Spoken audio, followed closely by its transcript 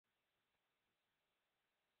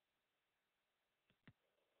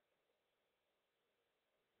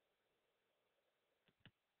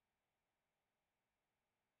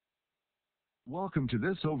Welcome to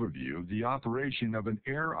this overview of the operation of an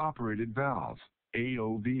air-operated valve,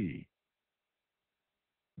 AOV.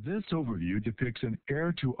 This overview depicts an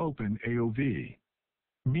air-to-open AOV,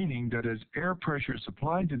 meaning that as air pressure is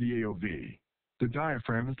supplied to the AOV, the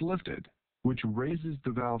diaphragm is lifted, which raises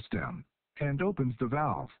the valve stem and opens the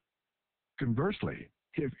valve. Conversely,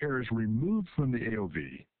 if air is removed from the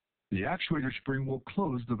AOV, the actuator spring will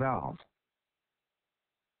close the valve.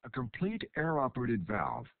 A complete air-operated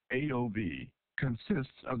valve, AOV,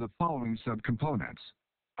 consists of the following subcomponents: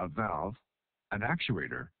 a valve, an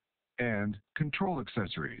actuator, and control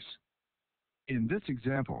accessories. In this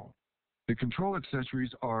example, the control accessories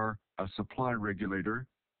are a supply regulator,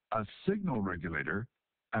 a signal regulator,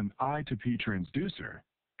 an I to P transducer,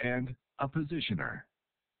 and a positioner.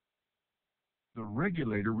 The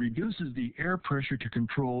regulator reduces the air pressure to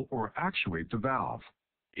control or actuate the valve.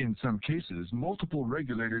 In some cases, multiple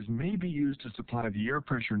regulators may be used to supply the air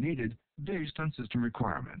pressure needed based on system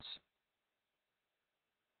requirements.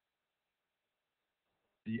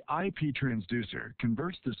 The IP transducer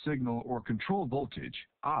converts the signal or control voltage,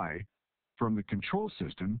 I, from the control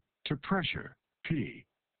system to pressure, P,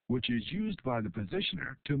 which is used by the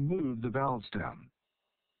positioner to move the valve stem.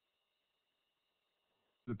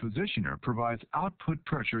 The positioner provides output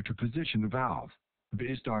pressure to position the valve,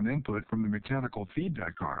 based on input from the mechanical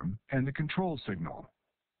feedback arm and the control signal.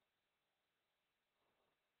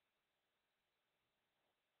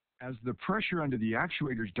 As the pressure under the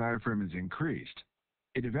actuator's diaphragm is increased,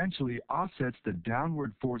 it eventually offsets the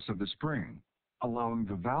downward force of the spring, allowing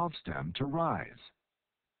the valve stem to rise.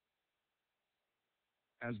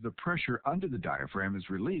 As the pressure under the diaphragm is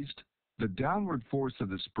released, the downward force of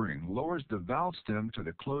the spring lowers the valve stem to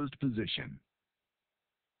the closed position.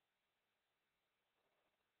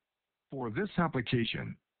 For this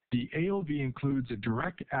application, the AOV includes a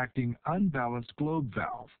direct-acting unbalanced globe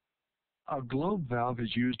valve. A globe valve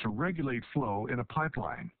is used to regulate flow in a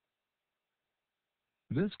pipeline.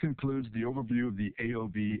 This concludes the overview of the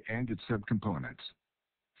AOV and its subcomponents.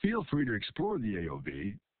 Feel free to explore the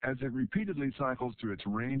AOV as it repeatedly cycles through its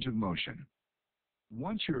range of motion.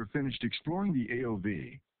 Once you are finished exploring the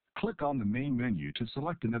AOV, click on the main menu to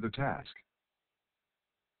select another task.